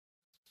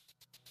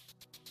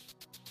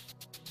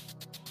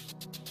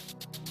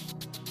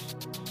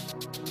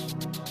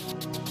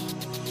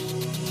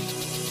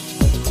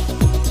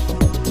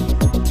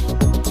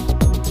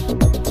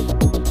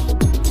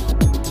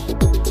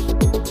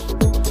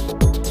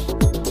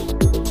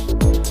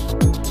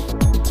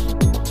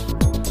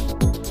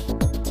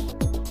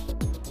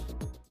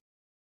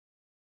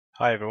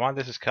Hi everyone,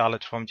 this is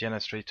Khaled from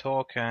GNS3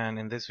 Talk, and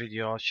in this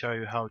video I'll show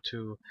you how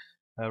to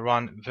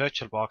run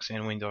VirtualBox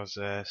in Windows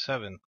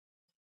 7.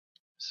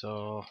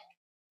 So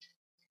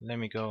let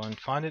me go and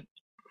find it,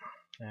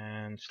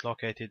 and it's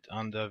located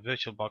under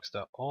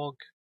virtualbox.org.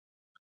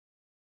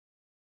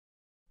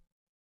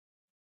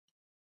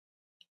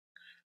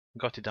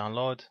 Go to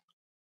download,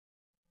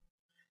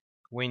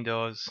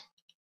 Windows,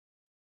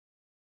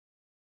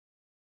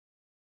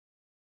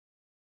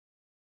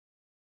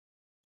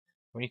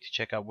 we need to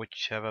check out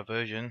whichever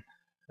version.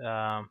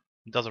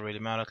 Doesn't really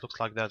matter, it looks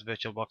like that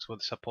VirtualBox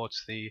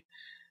supports the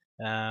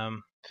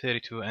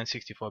 32 and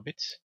 64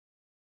 bits.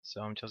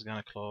 So I'm just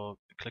gonna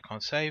click on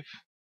save.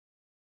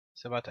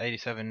 It's about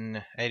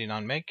 89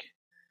 meg.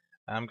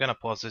 I'm gonna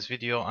pause this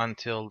video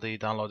until the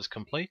download is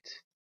complete.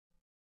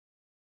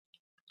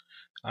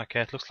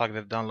 Okay, it looks like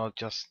the download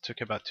just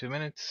took about 2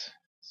 minutes,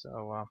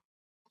 so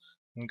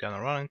I'm gonna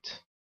run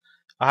it.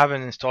 I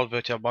haven't installed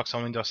VirtualBox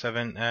on Windows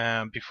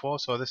 7 before,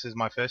 so this is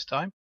my first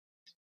time.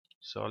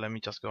 So let me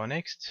just go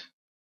next.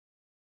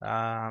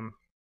 I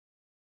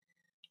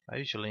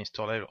usually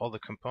install all the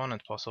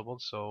components possible,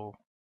 so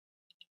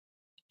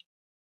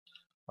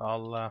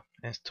I'll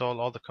install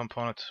all the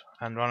components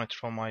and run it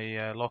from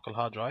my local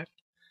hard drive.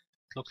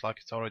 It looks like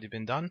it's already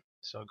been done,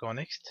 so go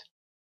next.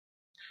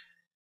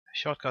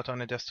 Shortcut on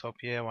the desktop,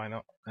 yeah, why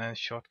not? And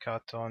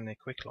shortcut on the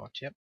quick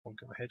launch, yep, we'll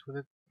go ahead with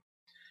it.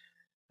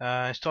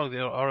 Install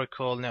the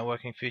Oracle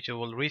networking feature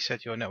will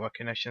reset your network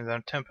connections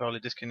and temporarily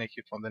disconnect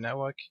you from the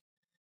network.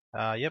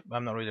 Yep,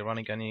 I'm not really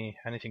running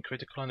anything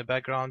critical in the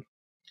background.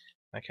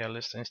 Okay,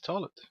 let's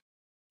install it.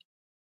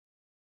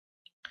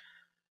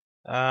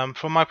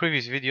 From my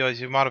previous videos,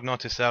 you might have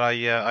noticed that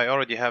I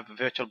already have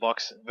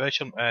VirtualBox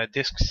virtual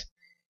disks,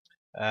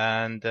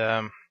 and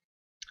I'm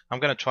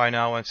gonna try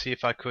now and see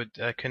if I could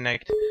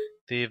connect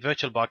the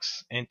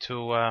VirtualBox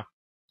into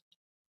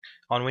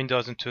on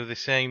Windows into the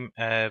same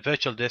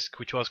virtual disk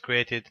which was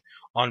created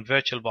on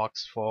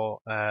VirtualBox for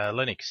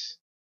Linux.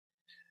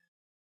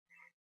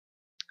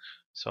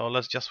 So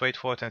let's just wait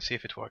for it and see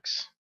if it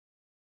works.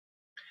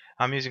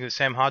 I'm using the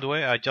same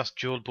hardware. I just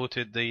dual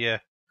booted the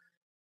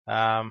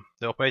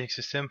operating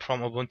system from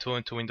Ubuntu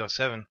into Windows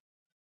 7.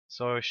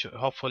 So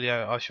hopefully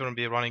I shouldn't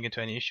be running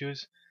into any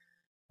issues.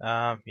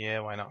 Yeah,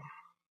 why not?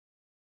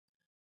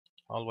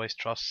 Always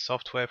trust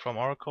software from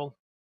Oracle.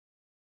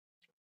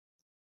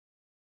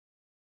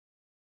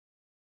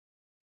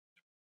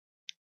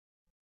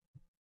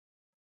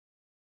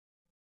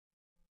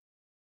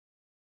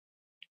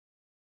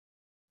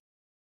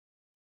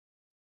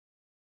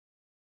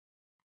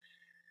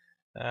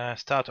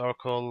 Start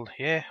Oracle,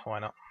 yeah, why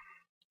not?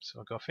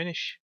 So go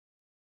finish.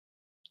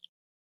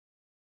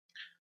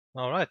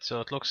 Alright, so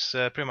it looks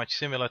pretty much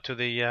similar to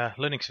the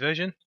Linux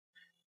version.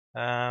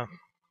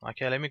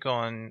 Okay, let me go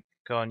on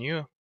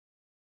new.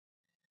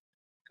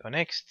 Go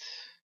next.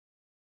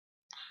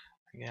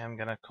 Again, I'm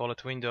gonna call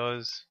it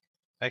Windows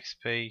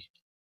XP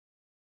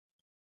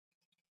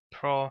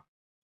Pro.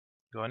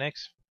 Go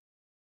next.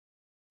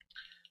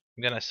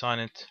 I'm gonna assign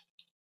it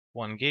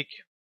 1 gig.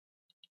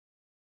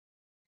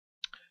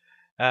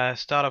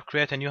 Startup,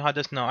 create a new hard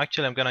disk. No,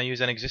 actually I'm gonna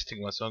use an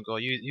existing one, so I'll go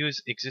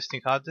use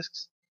existing hard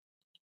disks.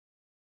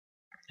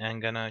 I'm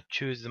gonna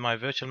choose my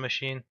virtual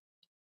machine,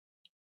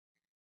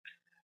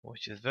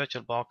 which is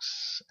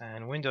VirtualBox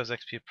and Windows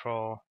XP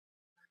Pro.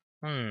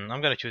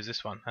 I'm gonna choose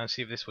this one and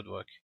see if this would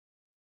work,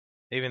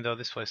 even though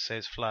this one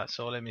says flat.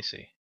 So let me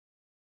see.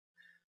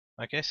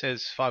 Okay,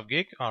 says 5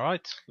 gig.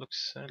 Alright,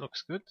 looks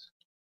good.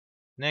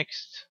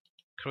 Next,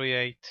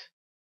 create.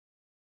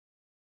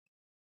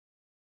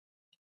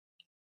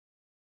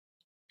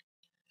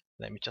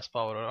 Let me just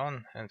power it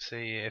on and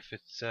see if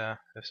it's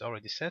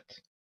already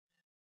set.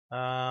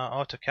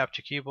 Auto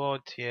capture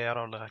keyboard. Yeah, I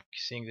don't like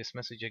seeing this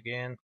message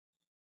again.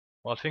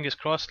 Well, fingers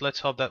crossed. Let's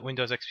hope that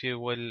Windows XP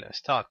will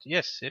start.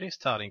 Yes, it is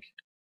starting.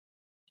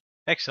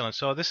 Excellent.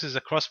 So this is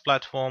a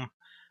cross-platform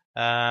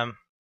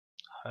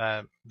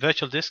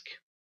virtual disk,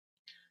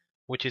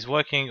 which is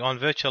working on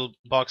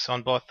VirtualBox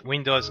on both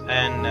Windows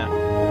and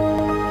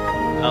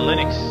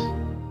Linux.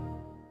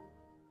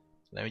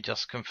 Let me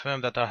just confirm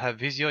that I have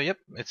Visio. Yep,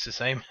 it's the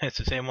same. It's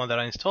the same one that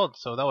I installed.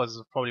 So that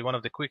was probably one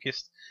of the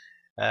quickest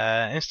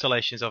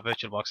installations of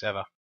VirtualBox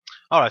ever.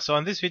 Alright, so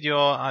in this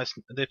video,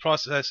 the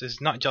process is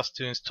not just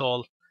to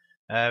install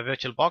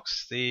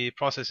VirtualBox. The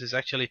process is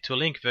actually to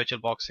link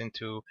VirtualBox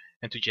into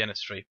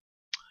GNS3.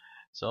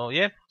 So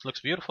yeah, it looks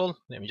beautiful.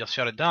 Let me just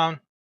shut it down.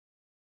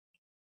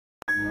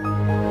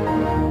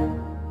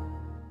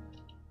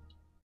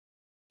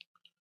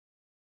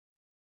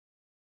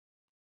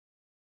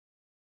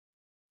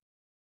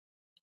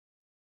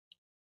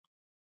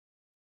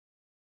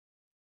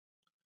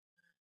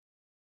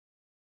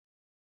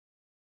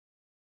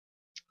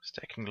 It's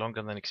taking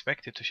longer than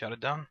expected to shut it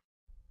down.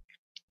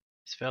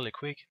 It's fairly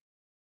quick.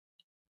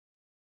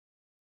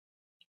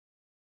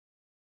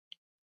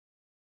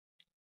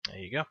 There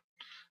you go.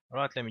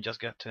 Alright, let me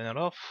just turn it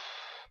off.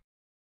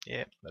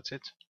 Yeah, that's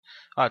it.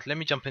 Alright, let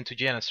me jump into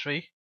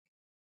GNS3.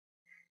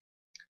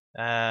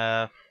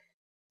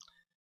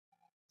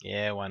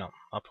 Yeah, why not?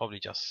 I'll probably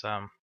just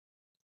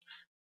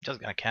Just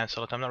gonna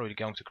cancel it. I'm not really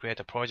going to create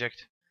a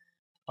project.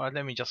 Alright,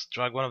 let me just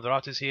drag one of the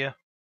routers here.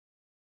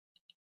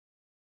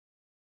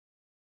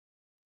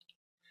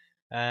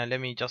 And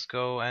let me just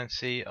go and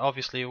see.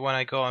 Obviously, when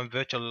I go on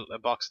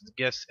VirtualBox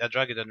guest, I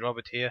drag it and drop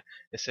it here.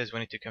 It says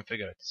we need to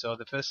configure it. So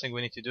the first thing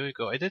we need to do is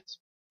go edit,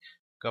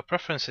 go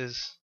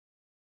preferences,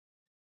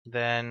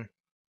 then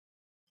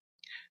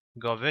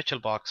go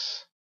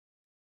VirtualBox.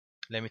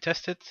 Let me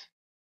test it.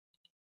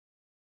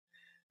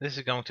 This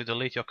is going to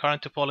delete your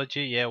current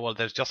topology. Yeah, well,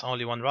 there's just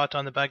only one router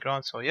in the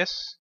background, so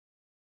yes.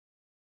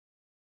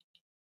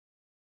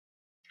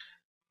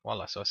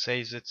 Voila, so it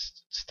says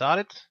it's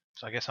started.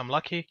 So I guess I'm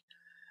lucky.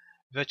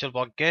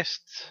 VirtualBox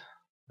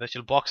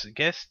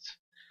guest.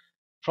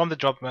 From the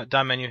drop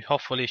down menu,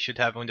 hopefully it should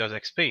have Windows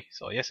XP.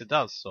 So yes, it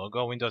does. So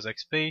go Windows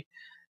XP,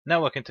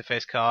 network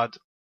interface card.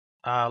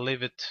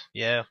 Leave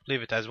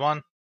it as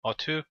 1 or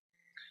 2.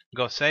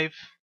 Go save.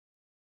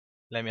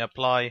 Let me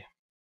apply.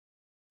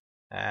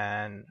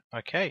 And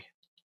okay.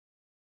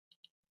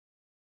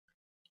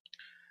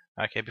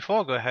 Okay, before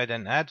I go ahead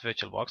and add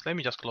VirtualBox, let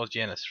me just close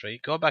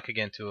GNS3. Go back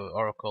again to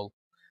Oracle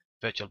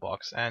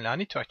VirtualBox, and I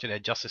need to actually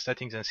adjust the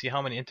settings and see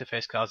how many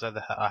interface cards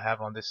I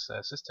have on this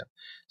system.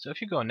 So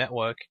if you go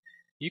network,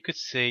 you could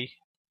see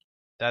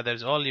that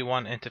there's only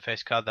one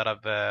interface card that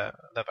I've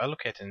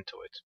allocated into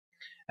it,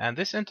 and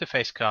this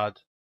interface card,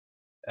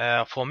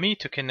 for me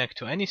to connect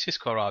to any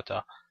Cisco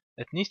router,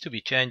 it needs to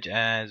be changed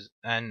as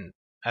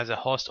a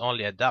host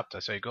only adapter.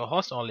 So you go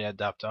host only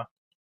adapter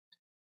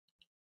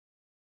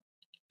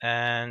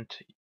and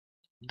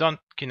don't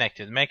connect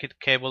it, make it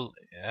cable,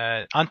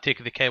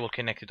 untick the cable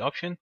connected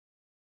option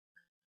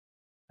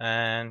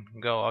and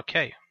go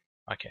OK.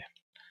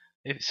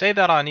 Say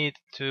that I need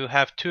to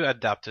have 2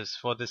 adapters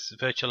for this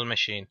virtual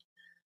machine.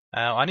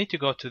 I need to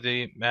go to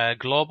the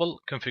global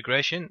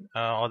configuration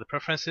or the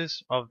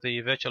preferences of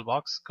the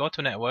VirtualBox, go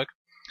to network,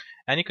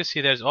 and you can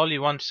see there's only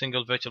one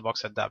single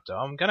VirtualBox adapter.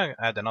 I'm gonna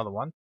add another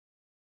one.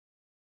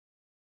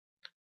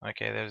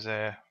 Okay, there's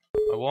a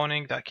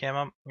warning that came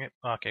up. Yep.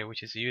 Okay,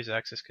 which is user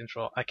access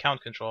control,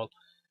 account control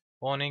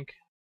warning.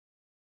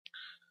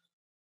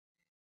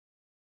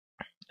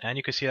 And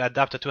you can see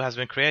adapter 2 has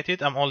been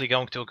created. I'm only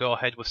going to go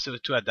ahead with 2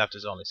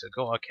 adapters only. So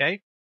go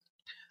OK.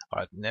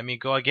 Alright, let me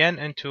go again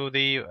into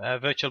the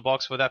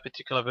VirtualBox for that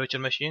particular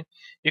virtual machine.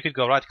 You could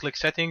go right click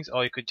settings,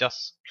 or you could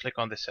just click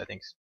on the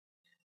settings.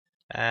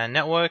 And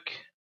network.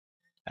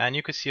 And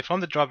you can see from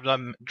the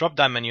drop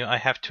down menu, I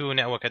have 2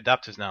 network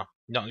adapters now,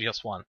 not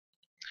just one.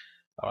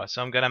 Alright,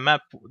 so I'm going to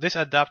map this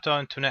adapter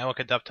into network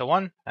adapter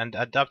 1, and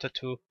adapter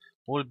 2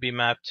 will be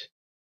mapped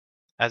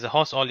as a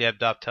host only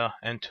adapter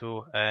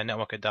into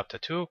network adapter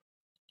 2.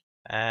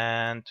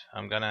 And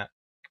I'm going to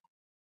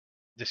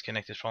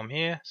disconnect it from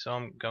here, so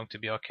I'm going to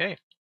be OK.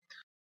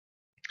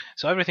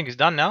 So everything is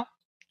done now.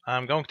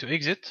 I'm going to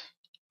exit,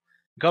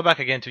 go back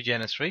again to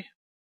GNS3,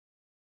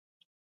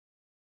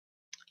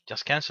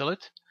 just cancel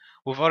it.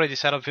 We've already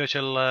set up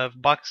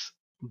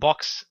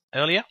VirtualBox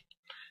earlier.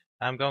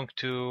 I'm going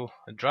to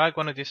drag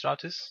one of these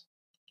routers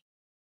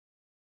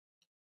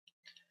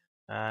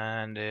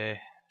and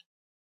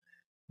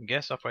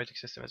guest operating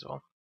system as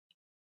well.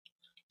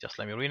 Just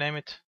let me rename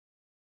it,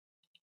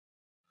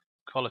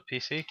 call it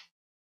PC,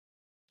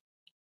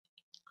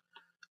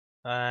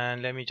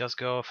 and let me just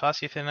go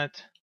fast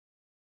Ethernet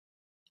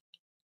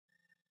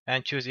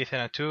and choose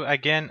Ethernet 2.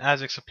 Again,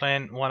 as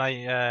explained when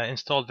I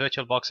installed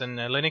VirtualBox in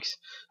Linux,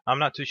 I'm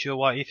not too sure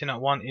why Ethernet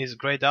 1 is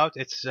grayed out.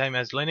 It's the same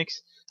as Linux.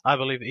 I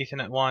believe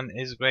Ethernet 1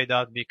 is grayed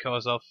out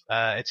because of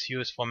its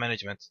use for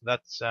management.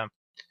 That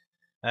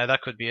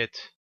could be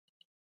it.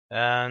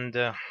 And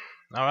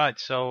alright,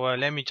 so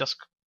let me just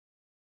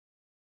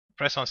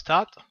press on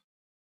start,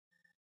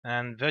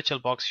 and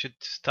VirtualBox should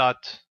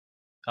start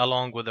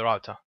along with the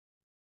router.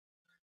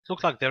 It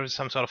looks like there is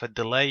some sort of a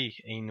delay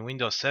in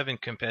Windows 7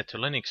 compared to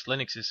Linux.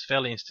 Linux is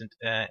fairly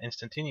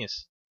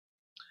instantaneous.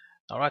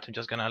 Alright, I'm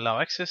just going to allow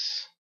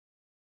access.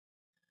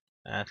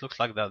 And it looks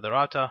like the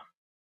router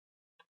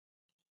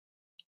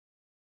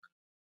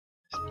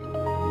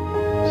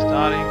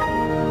starting,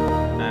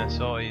 and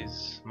so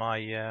is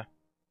my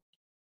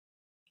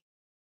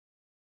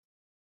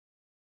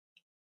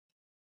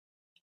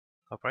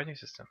operating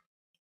system.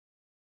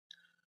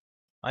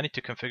 I need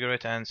to configure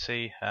it and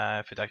see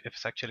if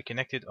it's actually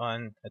connected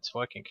and it's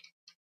working.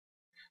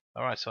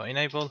 Alright, so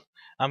enable.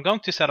 I'm going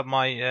to set up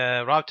my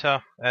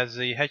router as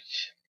the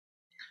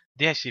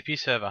dhcp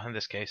server in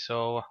this case.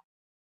 So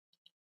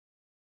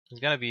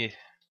it's going to be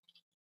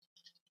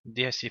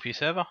dhcp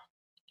server,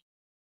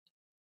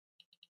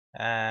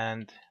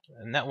 and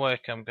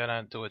network I'm going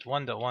to do it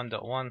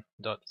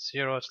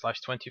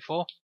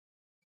 1.1.1.0/24.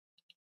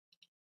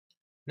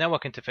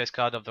 Network interface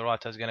card of the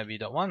router is going to be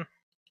 .1.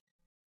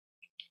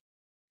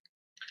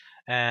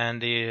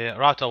 And the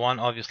router 1,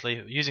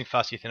 obviously using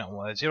fast Ethernet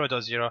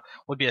 0.0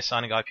 would be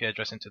assigning IP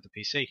address into the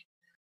PC.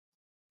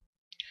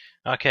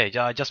 Okay,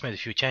 I just made a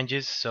few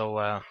changes,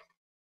 so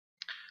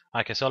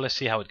okay, so let's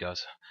see how it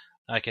goes.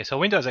 Okay, so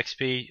Windows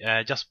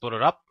XP just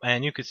booted up,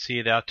 and you could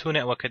see there are 2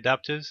 network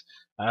adapters,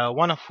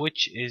 one of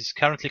which is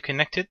currently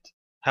connected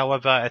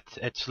However,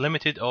 it's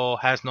limited or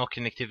has no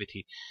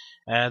connectivity.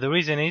 The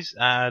reason is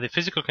the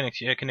physical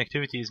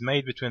connectivity is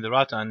made between the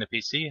router and the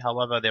PC.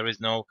 However, there is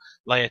no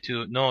layer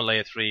 2, no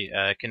layer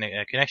 3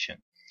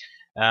 connection.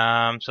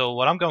 So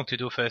what I'm going to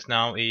do first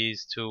now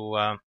is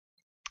to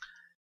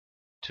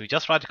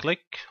just right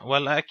click.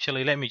 Well,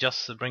 actually, let me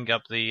just bring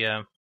up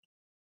the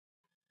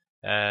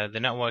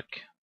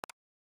network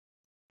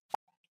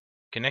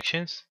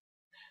connections,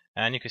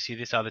 and you can see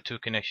these are the two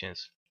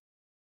connections.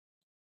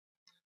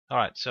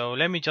 Alright, so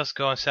let me just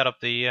go and set up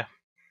the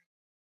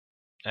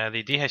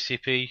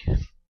dhcp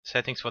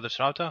settings for this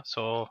router.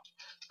 So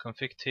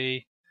config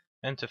t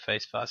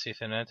interface fast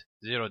ethernet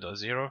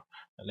 0.0.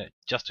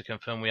 Just to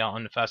confirm we are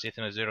on the fast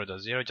ethernet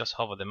 0.0, just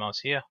hover the mouse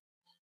here.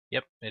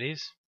 Yep, it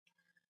is.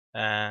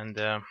 And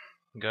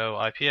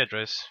go IP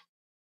address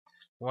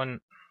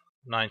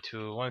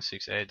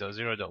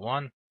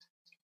 192.168.0.1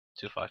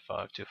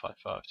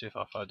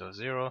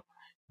 255.255.255.0.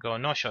 Go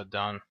no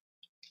shutdown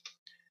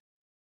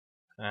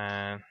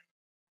and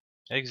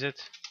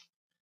exit.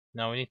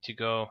 Now we need to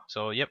go.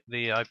 So yep,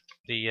 the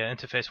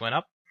interface went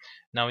up.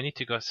 Now we need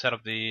to go set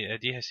up the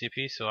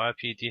dhcp. So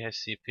IP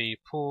dhcp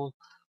pool,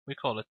 we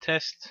call it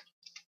test,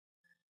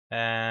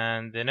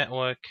 and the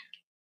network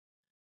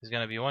is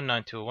going to be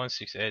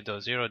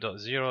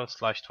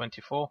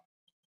 192.168.0.0/24.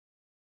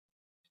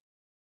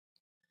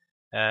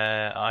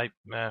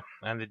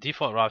 And the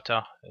default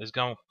router is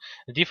going.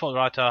 The default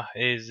router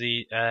is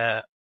the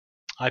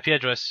IP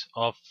address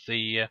of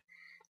the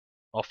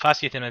of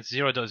fast ethernet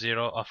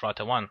 0.0 of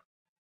router 1.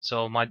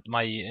 So my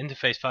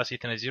interface fast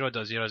ethernet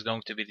 0.0 is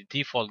going to be the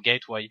default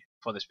gateway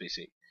for this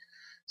PC.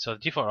 So the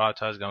default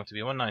router is going to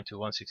be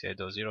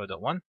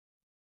 192.168.0.1,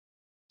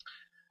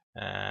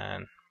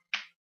 and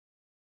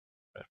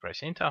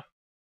press enter,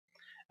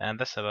 and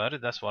that's about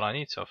it. That's what I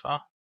need so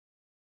far.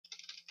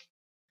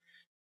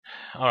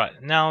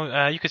 Alright,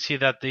 now you can see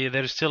that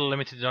there is still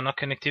limited or no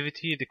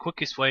connectivity. The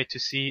quickest way to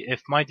see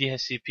if my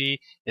DHCP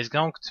is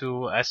going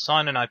to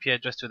assign an IP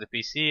address to the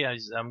PC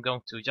is I'm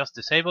going to just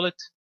disable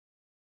it.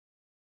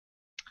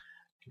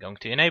 I'm going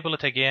to enable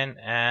it again,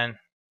 and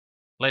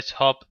let's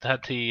hope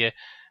that the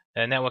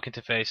network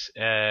interface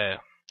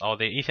or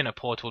the Ethernet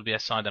port will be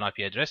assigned an IP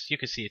address. You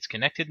can see it's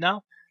connected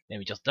now. Let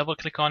me just double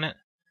click on it,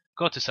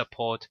 go to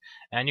support,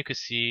 and you can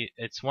see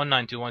it's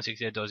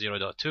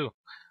 192.168.0.2.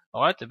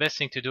 Alright, the best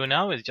thing to do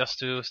now is just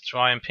to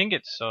try and ping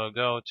it. So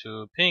go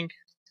to ping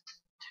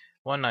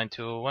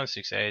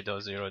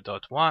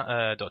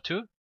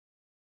 192.168.0.2,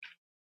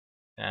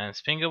 and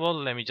it's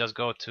pingable. Let me just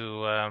go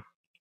to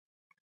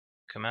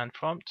command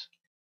prompt.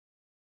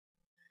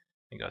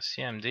 We got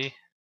cmd,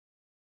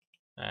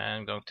 and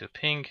I'm going to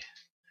ping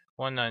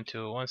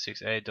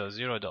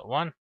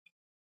 192.168.0.1.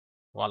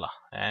 Voila,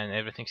 and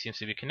everything seems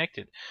to be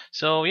connected.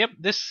 So yep,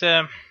 this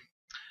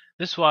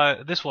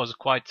was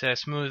quite a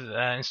smooth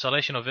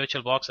installation of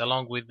VirtualBox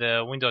along with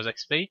Windows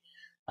XP.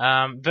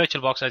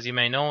 VirtualBox, as you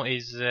may know,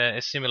 is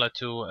similar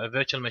to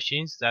virtual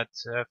machines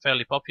that's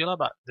fairly popular,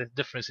 but the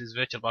difference is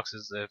VirtualBox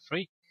is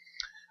free.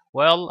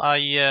 Well,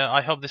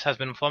 I hope this has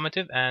been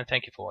informative, and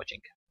thank you for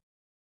watching.